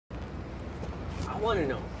want to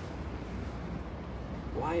know,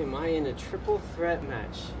 why am I in a triple threat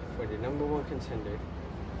match for the #1 contender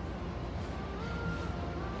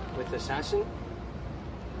with Assassin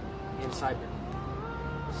and Cyber?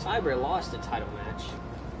 Cyber lost the title match,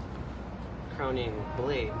 crowning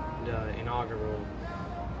Blade the inaugural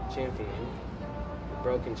champion, the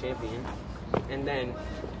broken champion, and then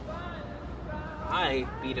I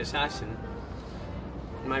beat Assassin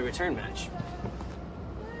in my return match.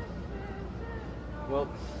 Well,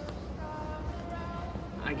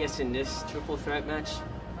 I guess in this triple threat match,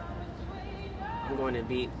 I'm going to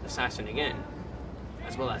beat Assassin again,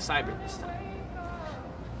 as well as Cyber this time.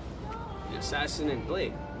 The Assassin and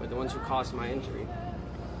Blade were the ones who caused my injury.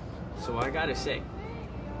 So I gotta say,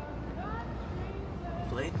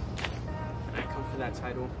 Blade, when I come for that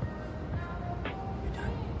title, you're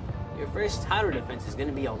done. Your first title defense is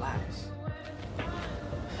gonna be your last.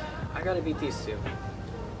 I gotta beat these two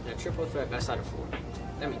in a triple threat best out of 4.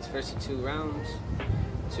 That means first of 2 rounds,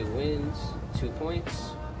 2 wins, 2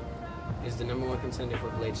 points, is the #1 contender for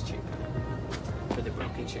Blade's champion, for the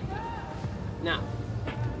broken champion. Now,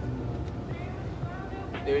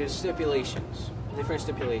 there is stipulations, different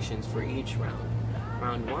stipulations for each round.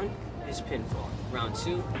 Round 1 is pinfall. Round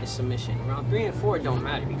 2 is submission. Round 3 and 4 don't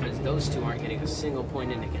matter because those 2 aren't getting a single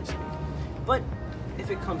point in against me. But if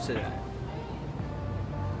it comes to that,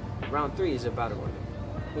 round 3 is a battle royal,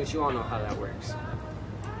 which you all know how that works.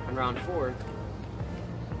 And round 4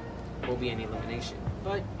 will be an elimination.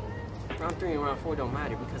 But round 3 and round 4 don't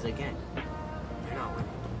matter because, again,